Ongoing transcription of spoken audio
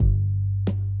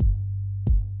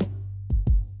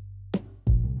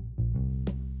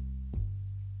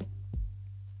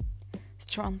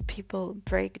Strong people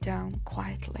break down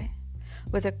quietly,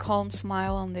 with a calm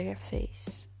smile on their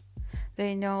face.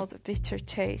 They know the bitter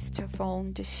taste of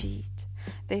own defeat.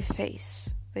 They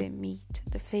meet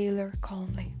the failure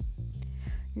calmly.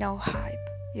 No hype,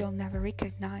 you'll never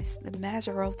recognize the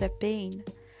measure of their pain.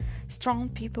 Strong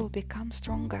people become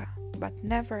stronger, but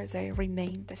never they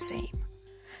remain the same.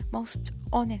 Most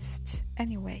honest,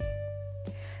 anyway.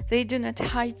 They do not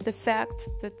hide the fact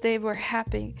that they were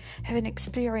happy, having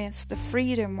experienced the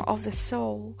freedom of the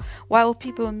soul, while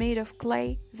people made of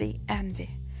clay they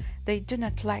envy. They do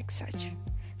not like such,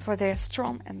 for their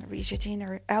strong and rigid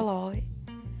inner alloy.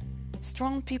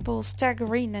 Strong people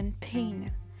stagger in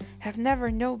pain, have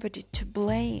never nobody to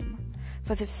blame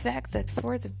for the fact that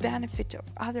for the benefit of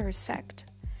others act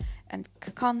and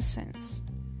conscience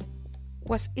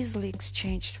was easily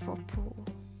exchanged for poor.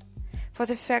 For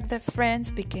the fact that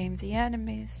friends became the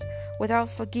enemies without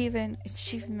forgiving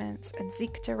achievements and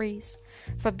victories,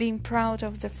 for being proud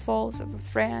of the faults of a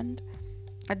friend,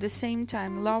 at the same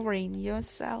time lowering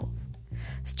yourself.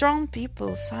 Strong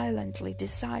people silently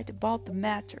decide about the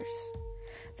matters.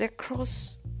 Their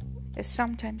cross is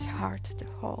sometimes hard to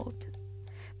hold.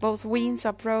 Both winds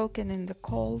are broken in the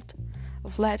cold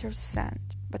of letters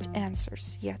sent, but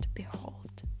answers yet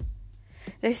behold.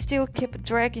 They still keep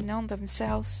dragging on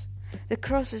themselves. The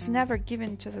cross is never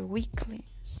given to the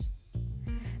weaklings.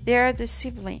 They are the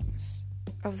siblings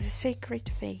of the sacred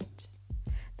fate.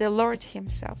 The Lord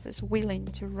himself is willing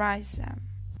to rise them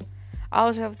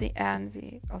out of the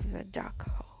envy of the dark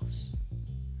holes.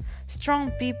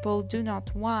 Strong people do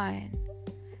not whine.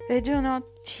 They do not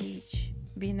teach,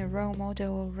 being a role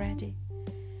model already.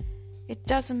 It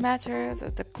doesn't matter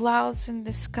that the clouds in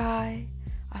the sky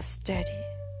are steady.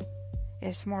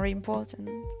 It's more important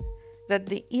that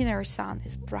the inner sun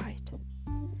is bright.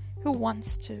 Who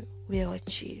wants to will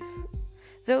achieve.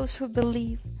 Those who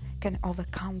believe can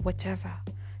overcome whatever.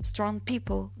 Strong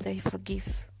people, they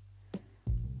forgive.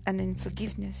 And in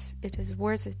forgiveness, it is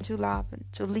worth it to love and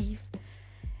to live.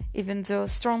 Even though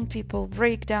strong people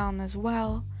break down as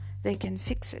well, they can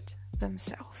fix it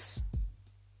themselves.